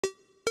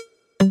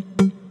Hello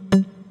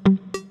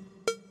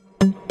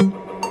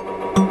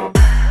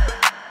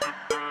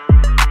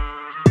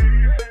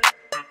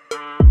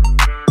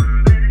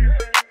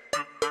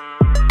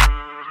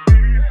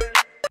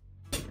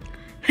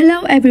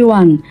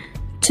everyone.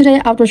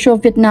 Today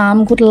AutoShow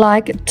Vietnam would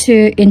like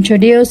to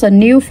introduce a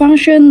new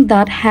function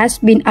that has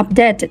been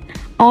updated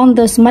on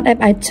the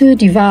SmartFi2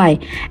 device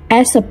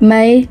as of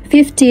May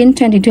 15,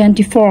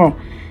 2024.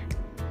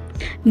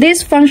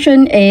 This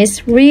function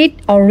is Read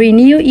or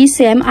Renew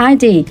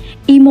ECMID,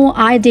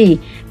 IMMOID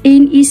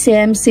in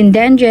ECMs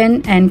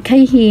Shindengen and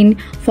Keihin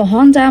for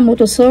Honda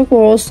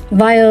motorcycles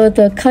via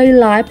the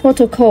Keihin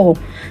protocol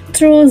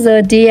through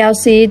the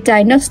DLC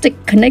diagnostic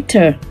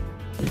connector.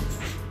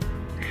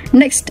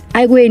 Next,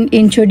 I will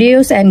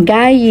introduce and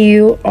guide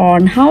you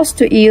on how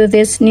to use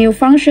this new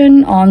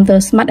function on the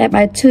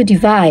SmartFi2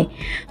 device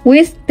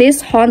with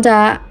this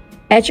Honda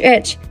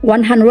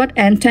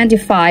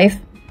HH125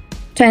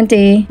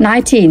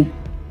 2019.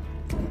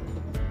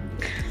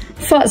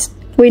 First,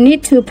 we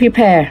need to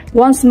prepare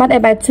one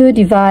SmartFi2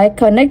 device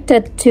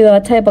connected to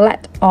a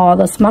tablet or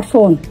the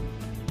smartphone,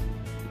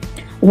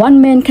 one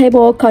main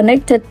cable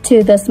connected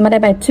to the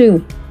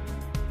SmartFi2,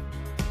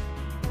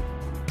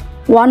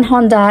 one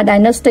Honda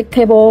diagnostic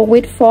cable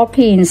with 4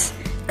 pins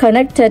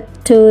connected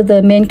to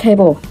the main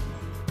cable,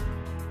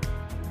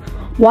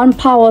 one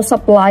power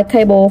supply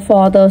cable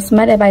for the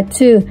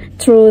SmartFi2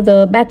 through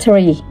the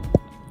battery.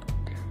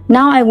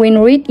 Now I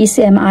will read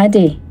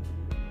ECMID.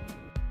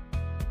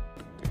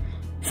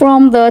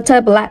 From the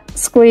tablet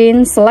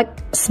screen,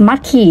 select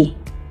Smart Key,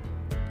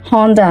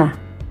 Honda.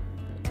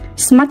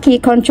 Smart Key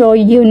control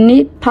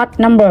unit part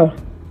number.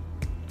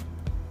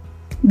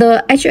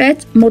 The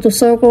HH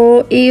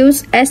motorcycle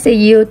uses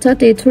SAU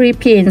 33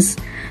 pins,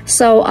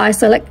 so I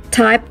select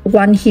type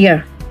 1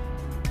 here.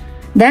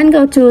 Then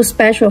go to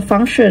special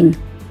function.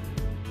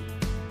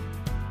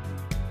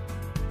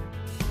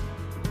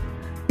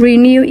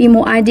 Renew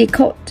IMMOID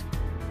code.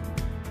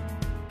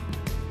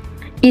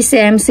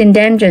 ECMs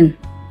Shindengen.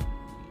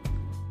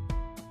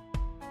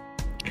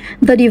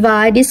 The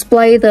device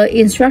displays the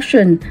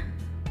instruction: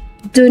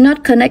 do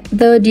not connect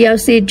the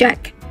DLC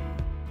jack,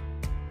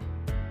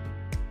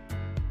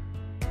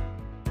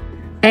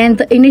 and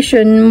the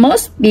ignition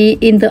must be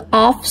in the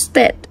off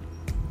state.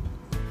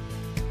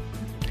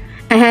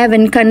 I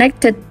haven't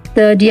connected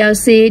the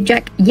DLC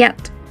jack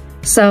yet,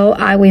 so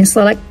I will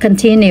select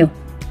continue.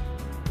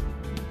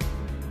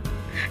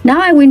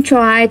 Now I will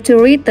try to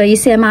read the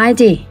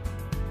ECMID.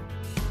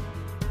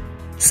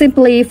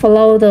 Simply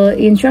follow the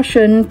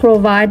instruction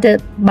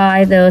provided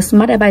by the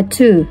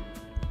SmartFi2.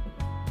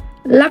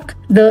 Lock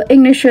the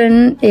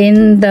ignition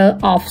in the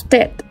off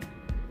state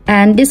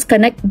and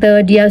disconnect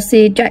the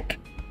DLC jack.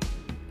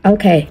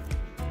 Okay.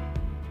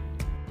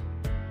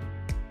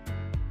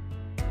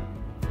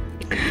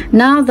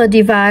 Now the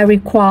device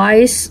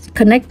requires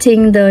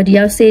connecting the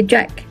DLC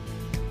jack.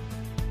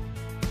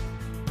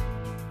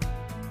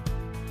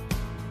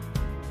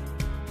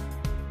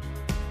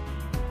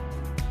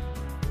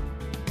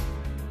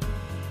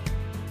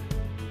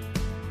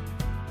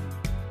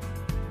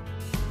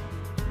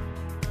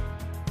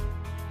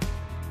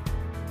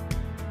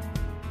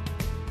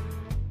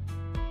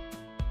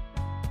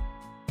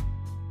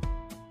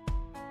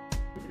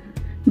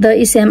 The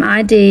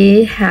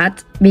ECMID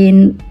had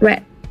been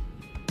read.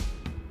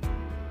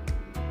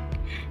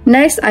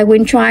 Next, I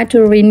will try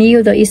to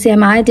renew the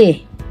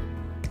ECMID.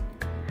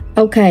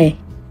 OK.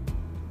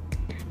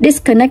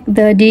 Disconnect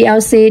the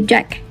DLC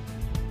jack.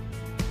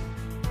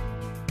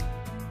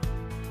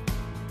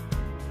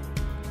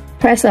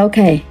 Press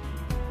OK.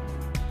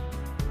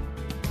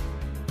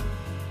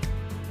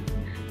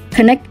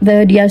 Connect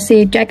the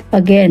DLC jack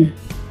again.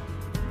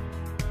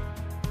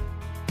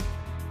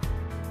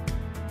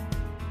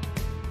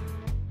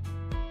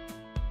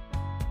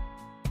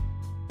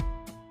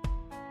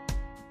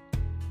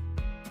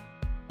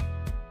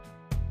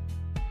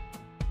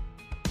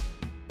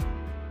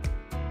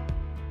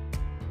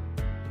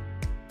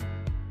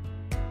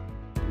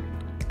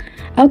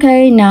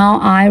 Okay, now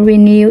I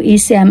renew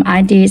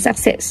ECMID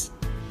success.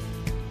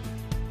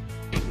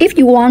 If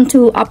you want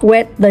to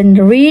upgrade the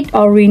read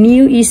or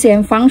renew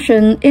ECM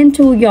function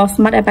into your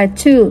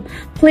SmartFi2,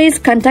 please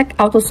contact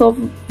AutoShow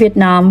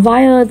Vietnam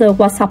via the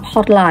WhatsApp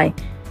hotline.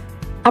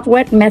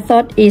 Upgrade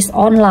method is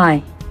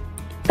online.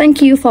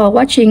 Thank you for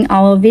watching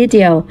our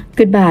video.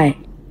 Goodbye.